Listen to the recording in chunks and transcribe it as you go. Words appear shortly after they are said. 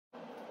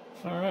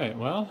Alright,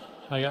 well,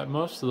 I got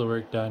most of the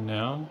work done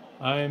now.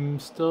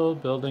 I'm still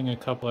building a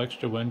couple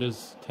extra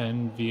Windows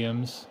 10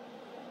 VMs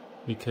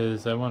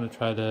because I want to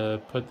try to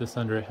put this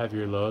under a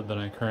heavier load than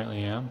I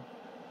currently am.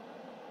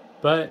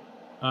 But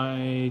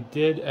I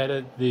did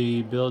edit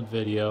the build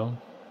video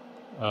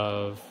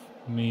of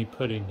me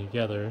putting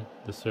together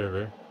the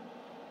server.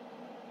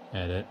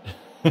 Edit.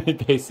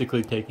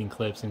 Basically taking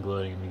clips and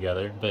gluing them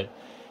together, but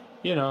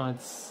you know,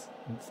 it's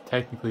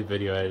technically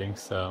video editing,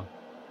 so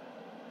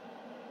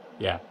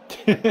yeah.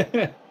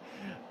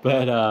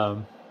 But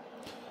a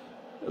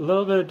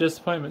little bit of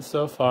disappointment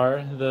so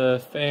far.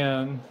 The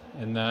fan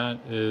in that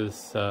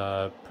is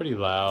pretty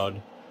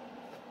loud.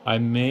 I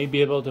may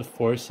be able to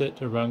force it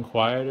to run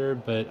quieter,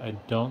 but I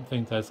don't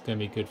think that's going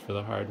to be good for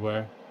the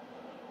hardware.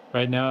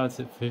 Right now it's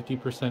at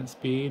 50%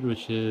 speed,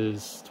 which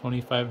is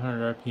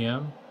 2500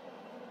 RPM.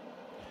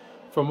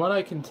 From what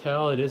I can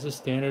tell, it is a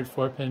standard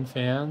 4-pin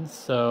fan,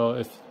 so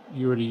if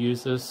you were to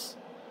use this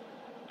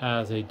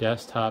as a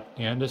desktop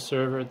and a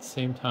server at the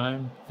same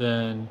time,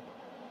 then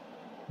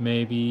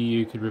maybe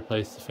you could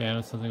replace the fan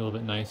with something a little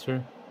bit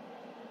nicer.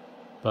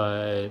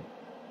 But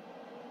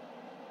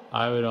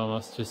I would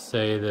almost just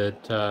say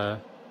that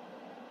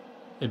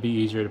it'd be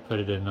easier to put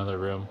it in another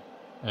room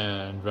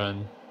and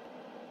run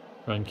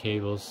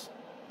cables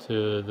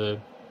to the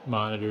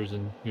monitors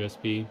and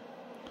USB.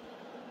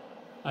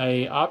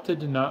 I opted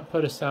to not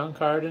put a sound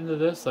card into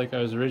this like I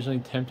was originally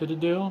tempted to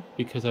do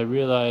because I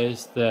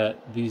realized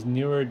that these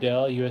newer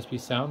Dell USB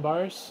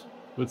soundbars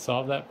would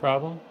solve that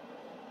problem.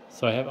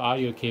 So I have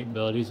audio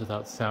capabilities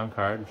without sound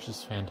card, which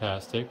is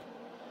fantastic.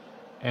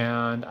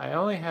 And I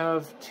only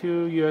have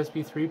 2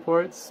 USB 3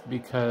 ports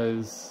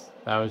because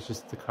that was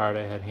just the card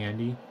I had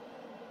handy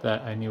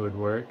that I knew would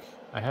work.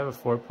 I have a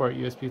 4-port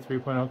USB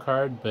 3.0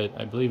 card, but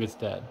I believe it's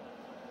dead.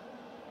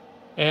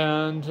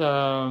 And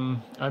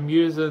I'm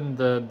using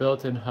the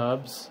built-in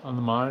hubs on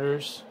the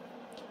monitors.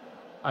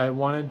 I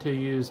wanted to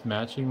use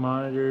matching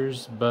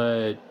monitors,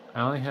 but I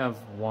only have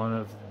one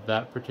of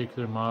that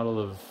particular model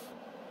of,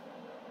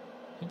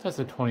 I think that's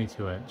a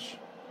 22-inch,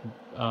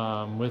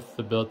 with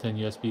the built-in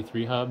USB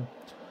 3 hub.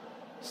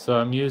 So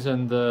I'm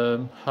using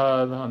the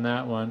hub on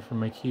that one for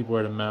my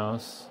keyboard and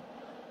mouse,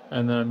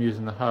 and then I'm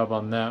using the hub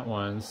on that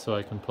one so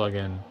I can plug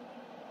in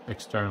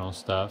external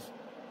stuff.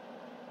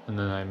 And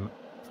then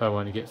if I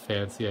want to get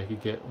fancy, I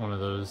could get one of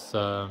those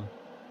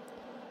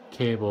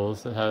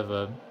cables that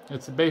have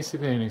it's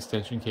basically an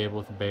extension cable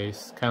with a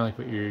base, kind of like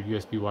what your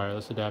USB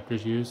wireless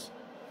adapters use.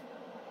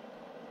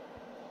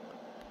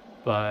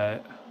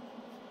 But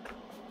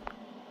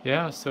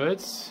yeah, so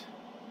it's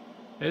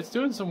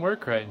doing some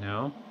work right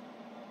now.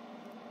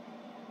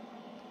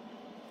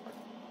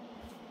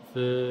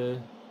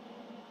 Let's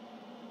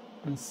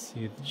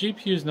see, the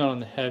GPU is not on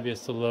the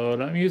heaviest of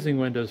load. I'm using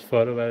Windows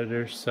Photo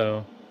Editor,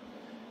 so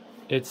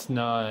it's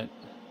not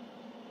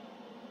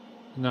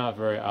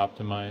very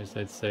optimized,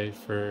 I'd say,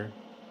 for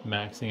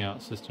maxing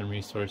out system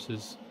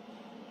resources.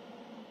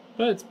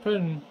 But it's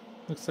putting,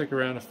 looks like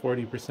around a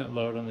 40%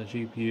 load on the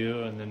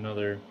GPU and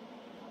another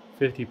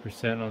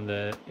 50% on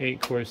the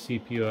 8-core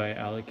CPU I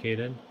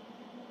allocated.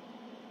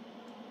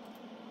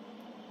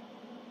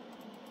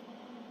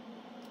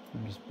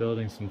 I'm just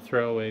building some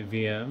throwaway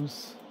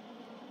VMs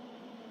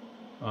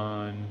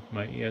on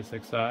my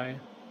ESXi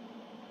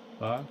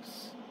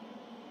box.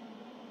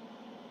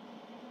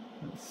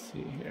 Let's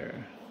see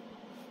here.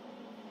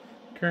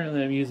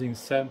 Currently I'm using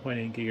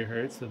 7.8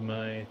 gigahertz of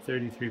my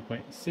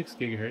 33.6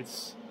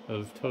 gigahertz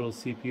of total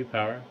CPU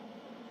power,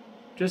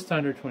 just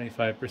under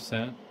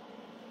 25%.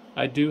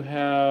 I do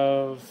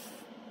have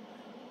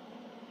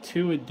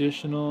 2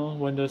 additional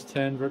Windows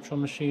 10 virtual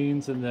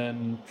machines, and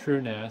then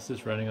TrueNas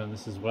is running on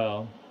this as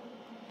well.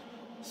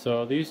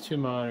 So these 2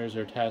 monitors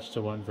are attached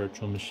to one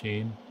virtual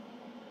machine,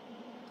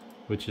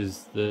 which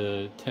is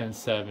the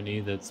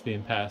 1070 that's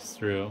being passed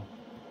through.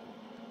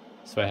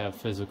 So I have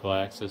physical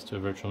access to a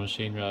virtual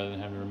machine rather than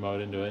having a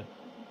remote into it.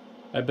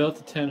 I built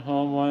a 10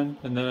 home one,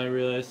 and then I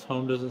realized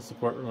home doesn't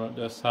support remote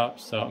desktops,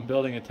 so I'm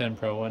building a 10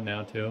 Pro one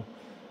now too,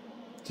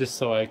 just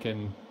so I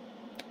can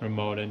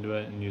remote into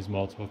it and use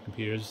multiple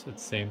computers at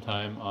the same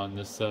time on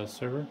this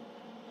server.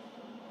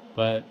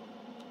 But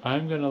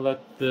I'm going to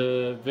let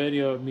the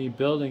video of me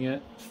building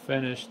it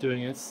finish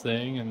doing its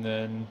thing, and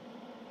then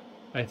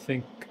I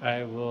think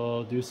I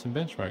will do some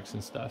benchmarks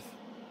and stuff.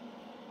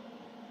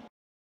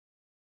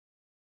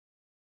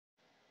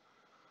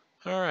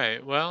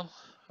 Alright, well,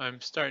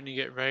 I'm starting to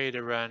get ready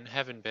to run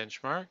Heaven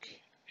benchmark,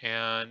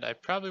 and I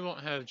probably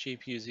won't have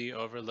GPU-Z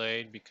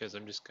overlaid because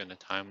I'm just going to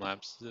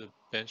time-lapse the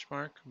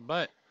benchmark,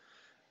 but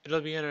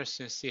it'll be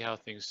interesting to see how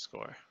things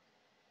score.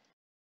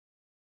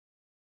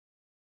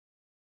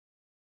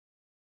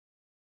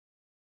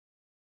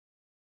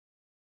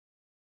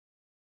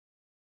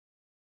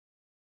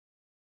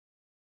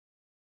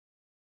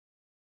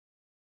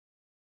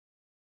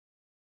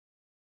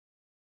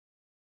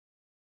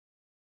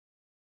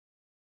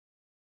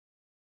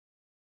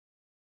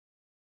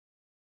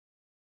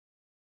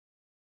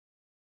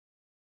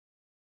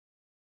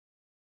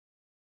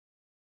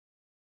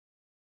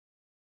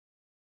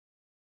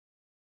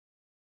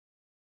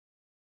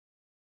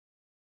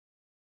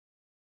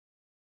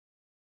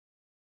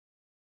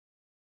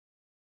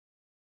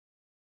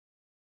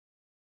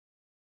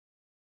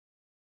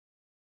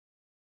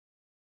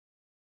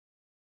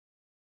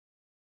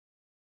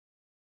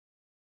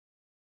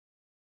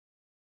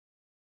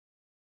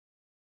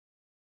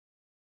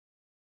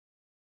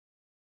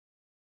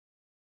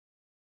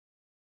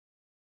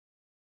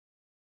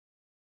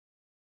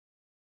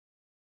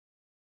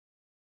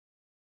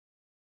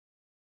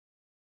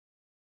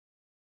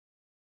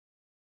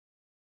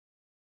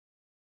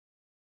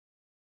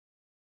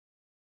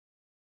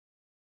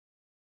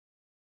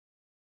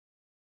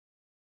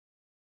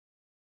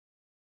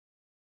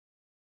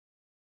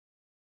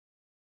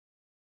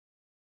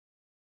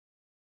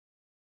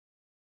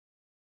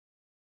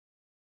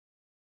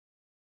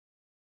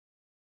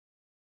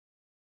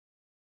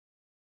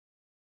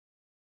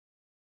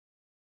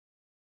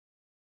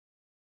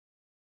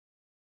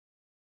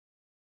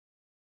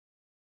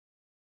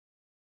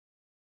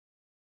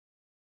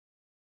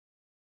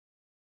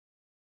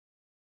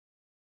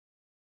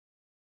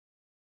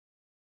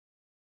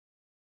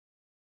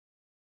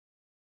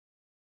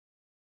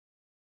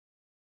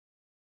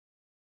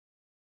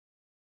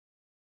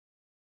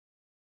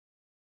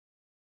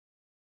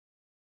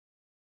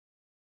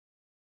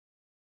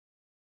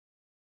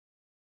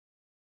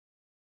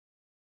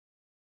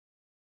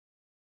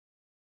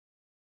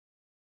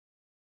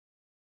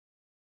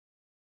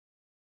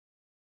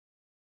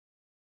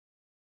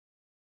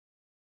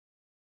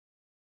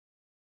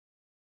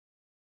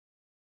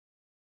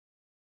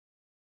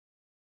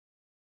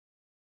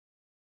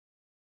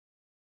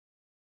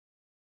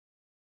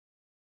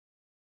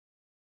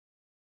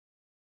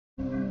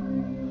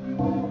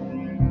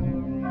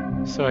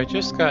 So I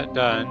just got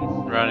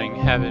done running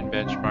Heaven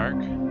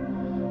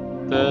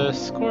benchmark. The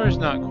score is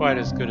not quite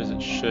as good as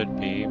it should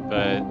be,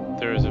 but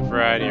there's a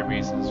variety of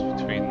reasons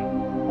between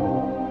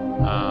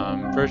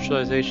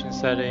virtualization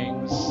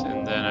settings,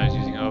 and then I was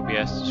using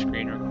OBS to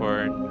screen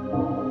record.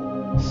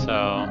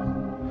 So,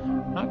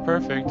 not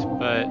perfect,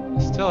 but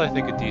still I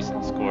think a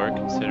decent score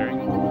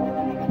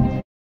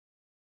considering.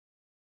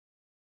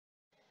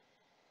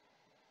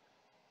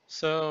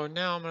 So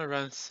now I'm going to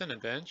run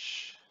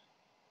Cinebench.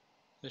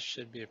 This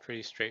should be a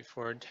pretty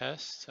straightforward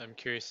test. I'm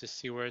curious to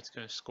see where it's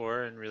going to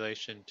score in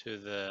relation to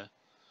the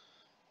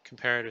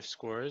comparative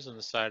scores on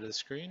the side of the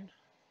screen.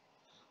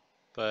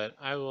 But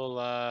I will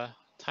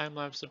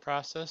time-lapse the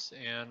process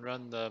and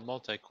run the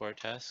multi-core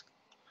test.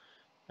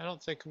 I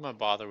don't think I'm going to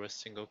bother with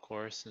single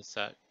core since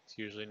that's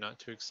usually not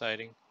too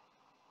exciting.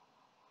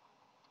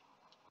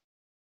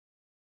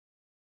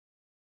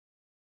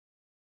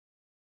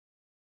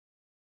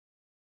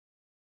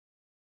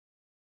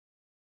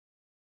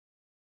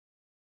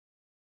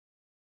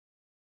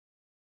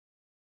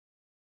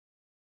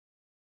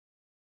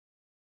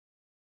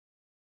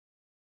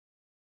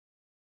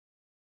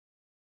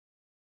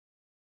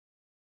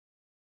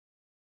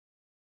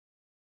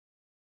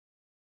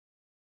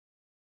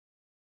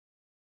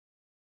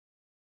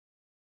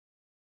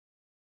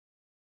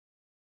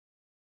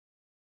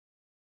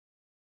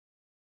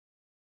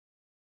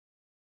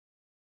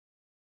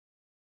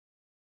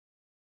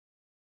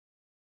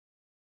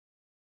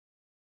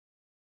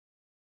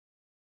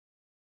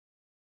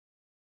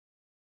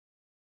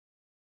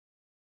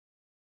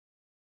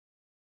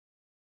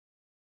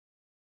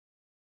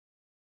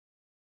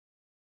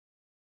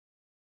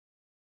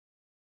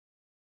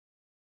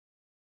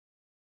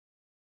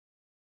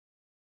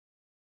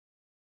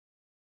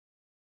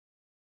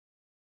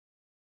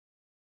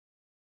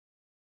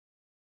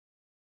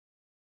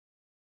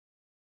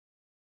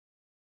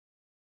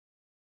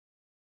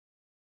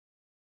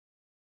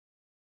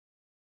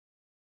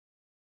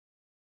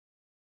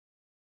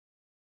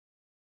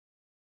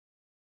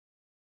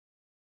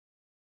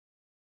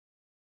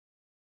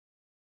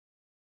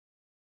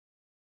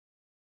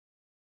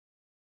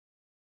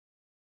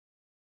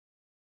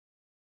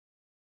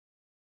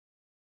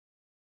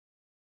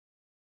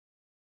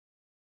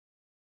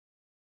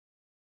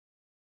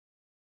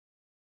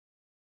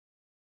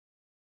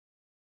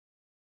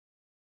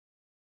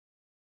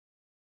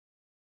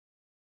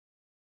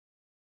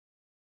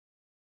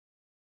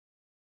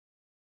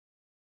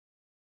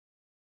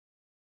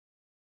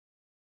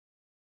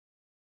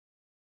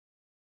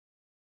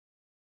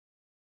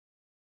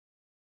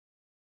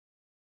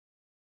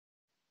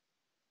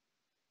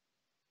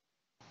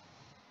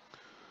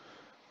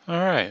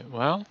 Alright,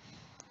 well,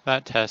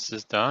 that test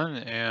is done,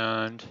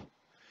 and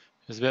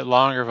it was a bit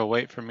longer of a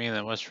wait for me than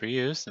it was for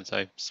you since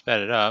I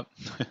sped it up.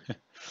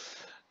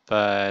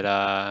 But,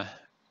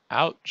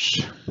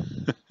 ouch.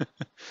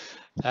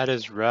 That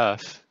is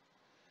rough.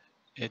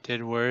 It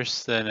did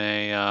worse than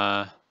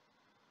a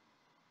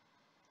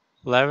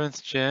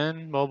 11th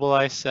gen Mobile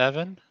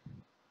i7.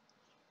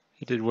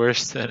 It did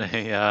worse than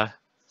a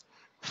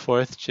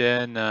 4th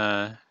gen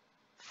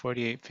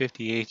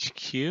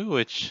 4850HQ,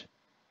 which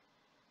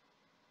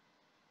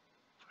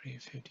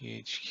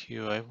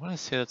 4850HQ, I want to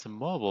say that's a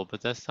mobile,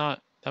 but that's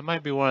not, that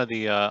might be one of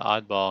the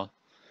oddball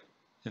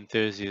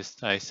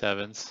enthusiast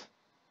i7s.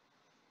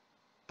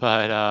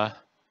 But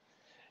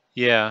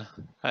yeah,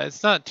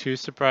 it's not too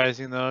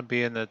surprising though,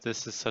 being that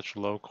this is such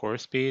low core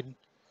speed.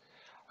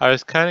 I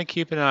was kind of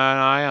keeping an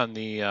eye on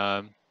the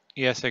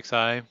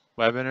ESXi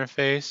web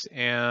interface,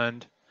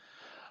 and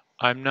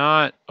I'm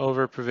not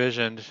over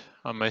provisioned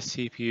on my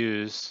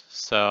CPUs,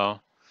 so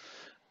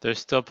there's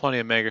still plenty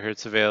of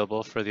megahertz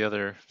available for the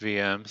other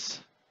VMs.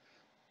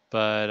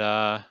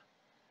 But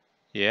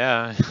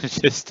yeah, it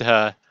just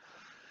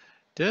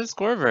didn't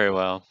score very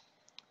well.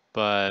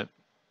 But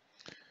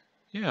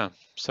yeah,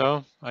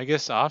 so I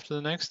guess off to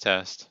the next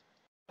test.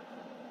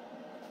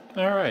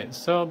 Alright,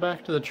 so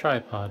back to the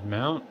tripod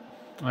mount.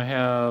 I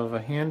have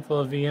a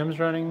handful of VMs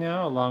running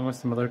now, along with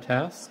some other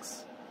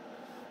tasks.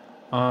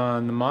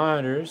 On the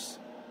monitors,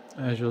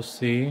 as you'll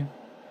see,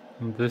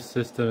 this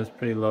system is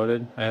pretty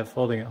loaded. I have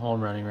Folding at Home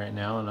running right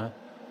now on a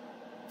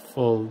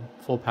full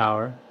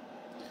power.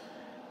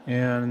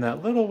 And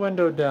that little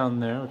window down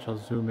there, which I'll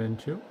zoom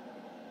into,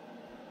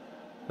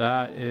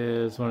 that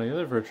is one of the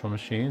other virtual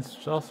machines,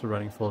 which is also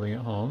running Folding at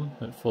Home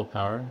at full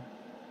power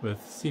with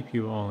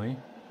CPU only.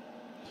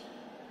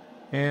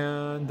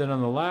 And then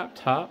on the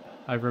laptop,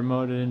 I've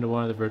remoted into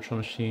one of the virtual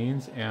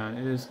machines, and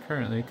it is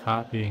currently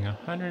copying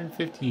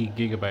 150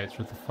 gigabytes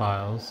worth of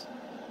files.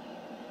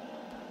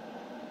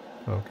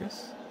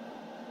 Focus.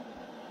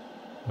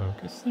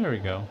 Focus. There we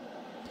go.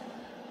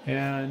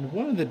 And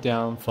one of the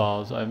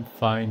downfalls I'm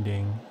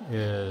finding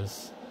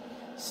is,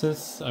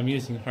 since I'm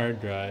using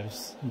hard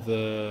drives,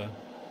 the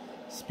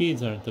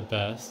speeds aren't the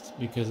best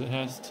because it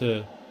has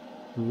to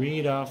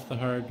read off the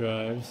hard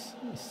drives,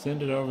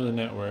 send it over the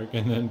network,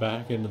 and then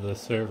back into the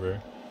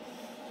server.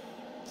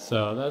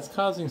 So that's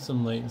causing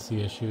some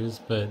latency issues,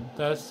 but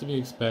that's to be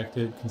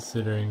expected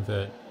considering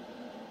that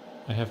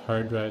I have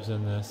hard drives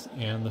in this,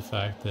 and the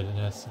fact that it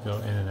has to go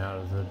in and out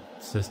of the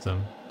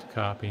system to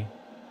copy.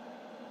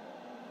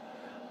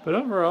 But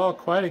overall,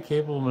 quite a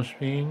capable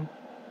machine.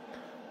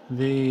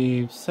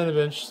 The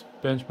Cinebench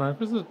benchmark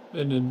was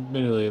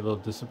admittedly a little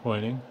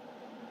disappointing.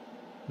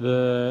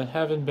 The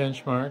Heaven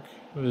benchmark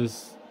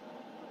was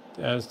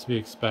as to be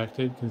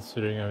expected,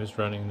 considering I was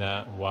running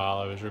that while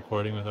I was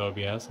recording with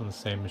OBS on the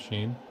same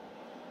machine.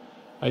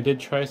 I did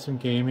try some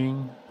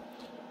gaming.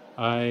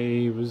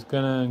 I was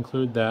gonna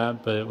include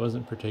that, but it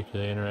wasn't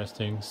particularly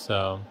interesting,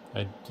 so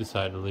I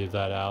decided to leave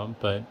that out.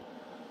 But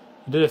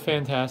I did a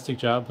fantastic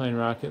job playing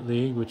Rocket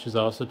League, which is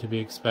also to be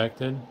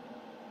expected.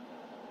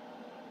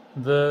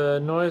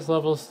 The noise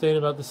level stayed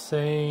about the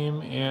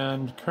same,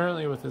 and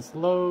currently with its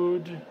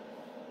load,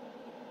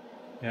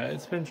 yeah,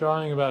 it's been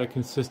drawing about a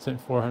consistent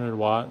 400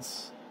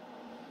 watts.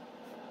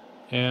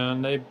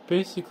 And I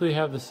basically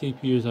have the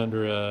CPUs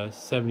under a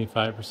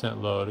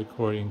 75% load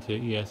according to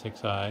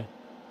ESXi.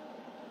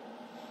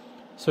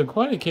 So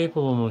quite a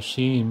capable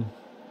machine.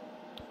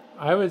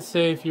 I would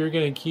say if you're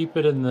going to keep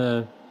it in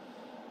the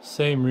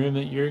same room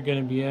that you're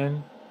going to be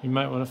in, you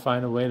might want to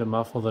find a way to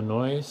muffle the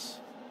noise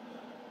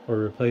or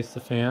replace the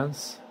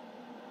fans.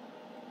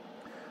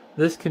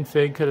 This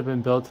config could have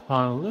been built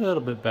upon a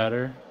little bit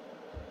better,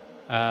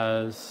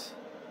 as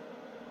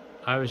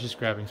I was just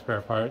grabbing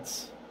spare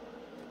parts.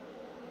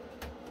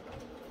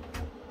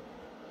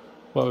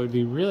 What would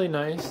be really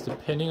nice,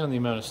 depending on the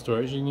amount of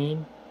storage you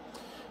need,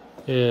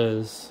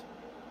 is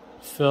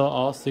fill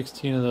all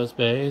 16 of those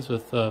bays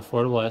with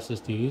affordable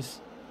SSDs.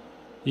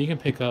 You can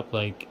pick up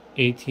like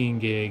 18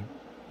 gig,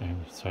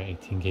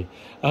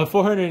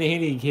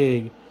 480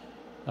 gig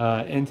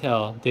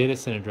Intel data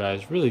center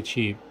drives really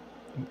cheap,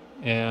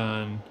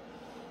 and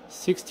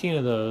 16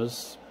 of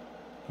those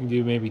you can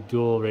do maybe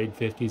dual RAID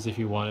 50s if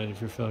you wanted,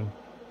 if you're feeling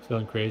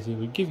crazy. It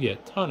would give you a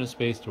ton of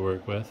space to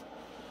work with.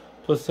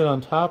 Plus, then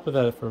on top of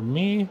that, for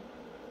me,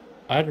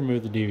 I'd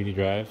remove the DVD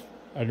drive.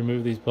 I'd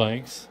remove these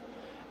blanks,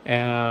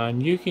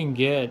 and you can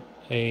get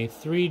a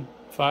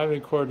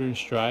 5.25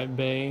 inch drive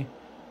bay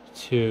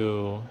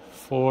to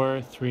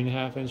 4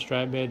 3.5 inch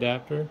drive bay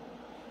adapter,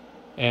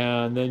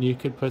 and then you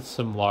could put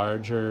some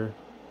larger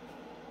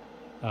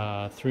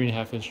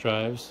 3.5 inch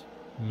drives.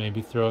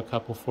 Maybe throw a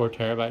couple 4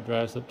 terabyte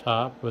drives up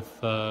top with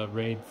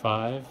RAID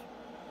 5.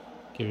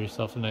 Give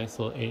yourself a nice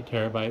little 8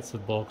 terabytes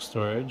of bulk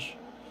storage.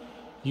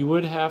 You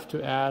would have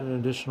to add an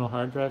additional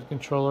hard drive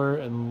controller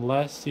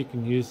unless you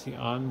can use the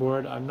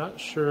onboard. I'm not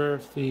sure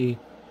if the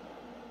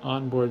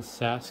onboard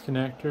SAS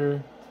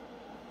connector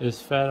is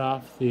fed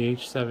off the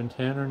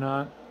H710 or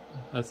not.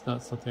 That's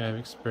not something I've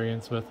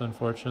experienced with,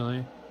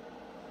 unfortunately.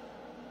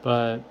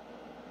 But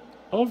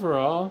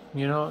overall,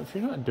 you know, if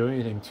you're not doing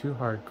anything too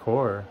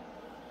hardcore,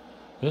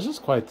 this is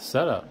quite the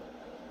setup.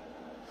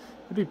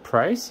 It'd be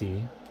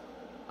pricey,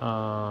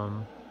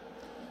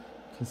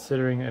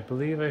 considering I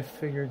believe I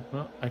figured,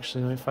 well,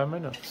 actually, let me find my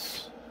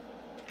notes.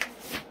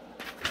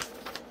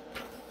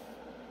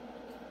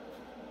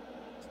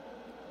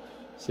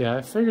 So yeah,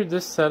 I figured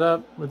this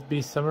setup would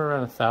be somewhere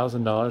around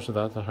 $1,000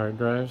 without the hard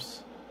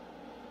drives.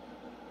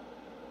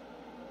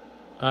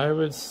 I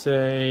would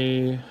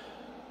say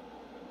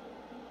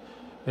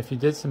if you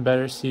did some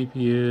better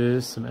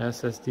CPUs, some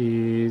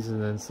SSDs,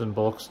 and then some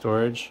bulk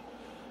storage,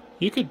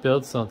 you could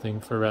build something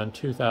for around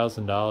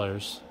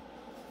 $2,000.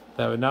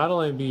 That would not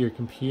only be your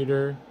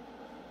computer,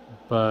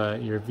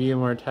 but your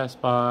VMware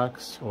test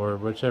box, or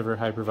whichever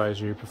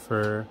hypervisor you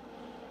prefer,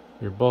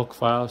 your bulk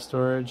file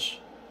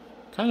storage,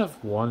 kind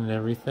of one and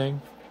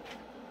everything.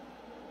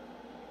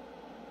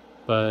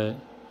 But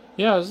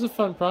yeah, this is a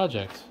fun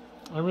project.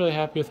 I'm really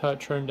happy with how it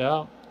turned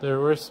out. There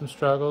were some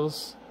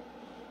struggles.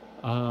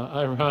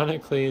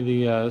 Ironically,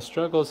 the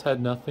struggles had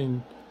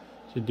nothing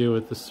to do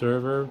with the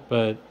server,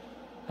 but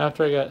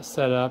after I got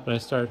set up and I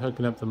started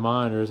hooking up the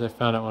monitors, I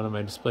found out one of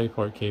my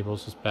DisplayPort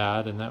cables was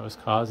bad, and that was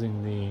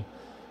causing the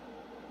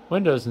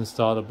Windows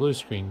install to blue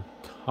screen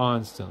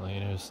constantly,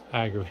 and it was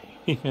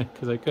aggravating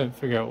because I couldn't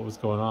figure out what was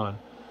going on.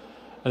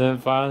 And then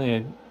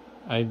finally,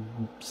 I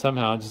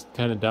somehow, just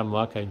kind of dumb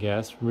luck, I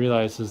guess,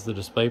 realized it was the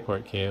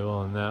DisplayPort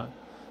cable, and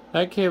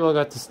that cable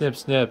got to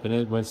snip, and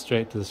it went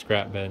straight to the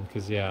scrap bin,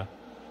 because yeah,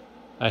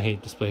 I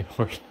hate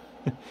DisplayPort.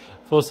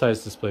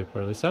 Full-size DisplayPort,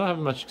 at least. I don't have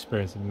much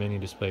experience with mini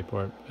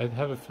DisplayPort. I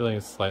have a feeling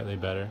it's slightly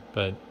better,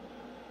 but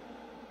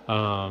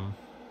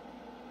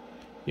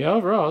yeah,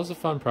 overall, it was a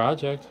fun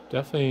project.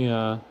 Definitely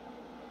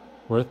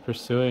worth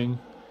pursuing.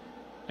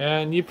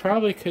 And you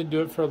probably could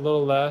do it for a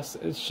little less.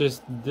 It's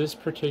just this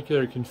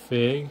particular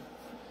config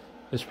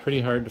is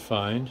pretty hard to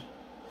find,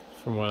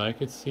 from what I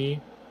could see.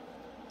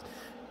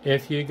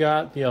 If you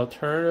got the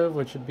alternative,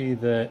 which would be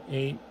the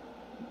 8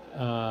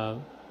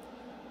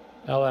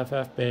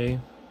 LFF bay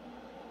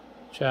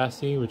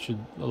chassis, which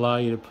would allow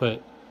you to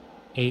put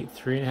 8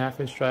 3.5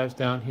 inch drives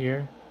down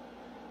here,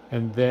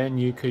 and then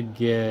you could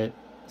get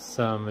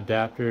some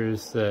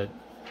adapters that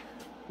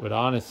would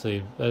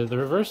honestly, the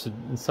reverse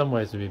in some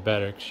ways would be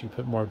better because you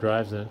put more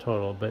drives in it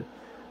total, but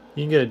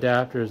you can get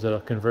adapters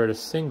that'll convert a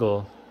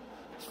single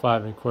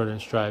 5.25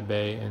 inch drive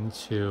bay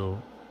into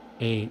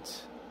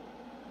 8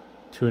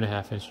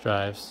 2.5-inch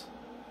drives.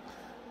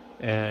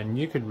 And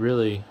you could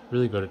really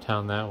go to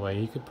town that way.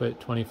 You could put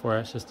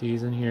 24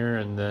 SSDs in here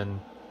and then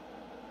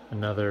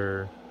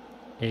another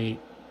 8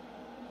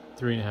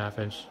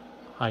 3.5-inch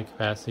high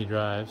capacity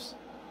drives.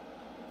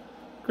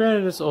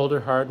 Granted, it's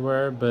older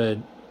hardware, but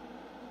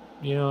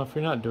you know, if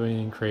you're not doing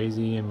anything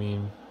crazy, I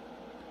mean,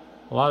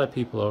 a lot of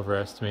people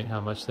overestimate how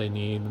much they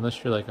need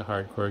unless you're like a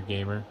hardcore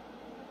gamer.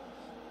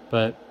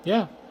 But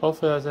yeah,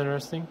 hopefully that's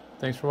interesting.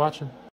 Thanks for watching.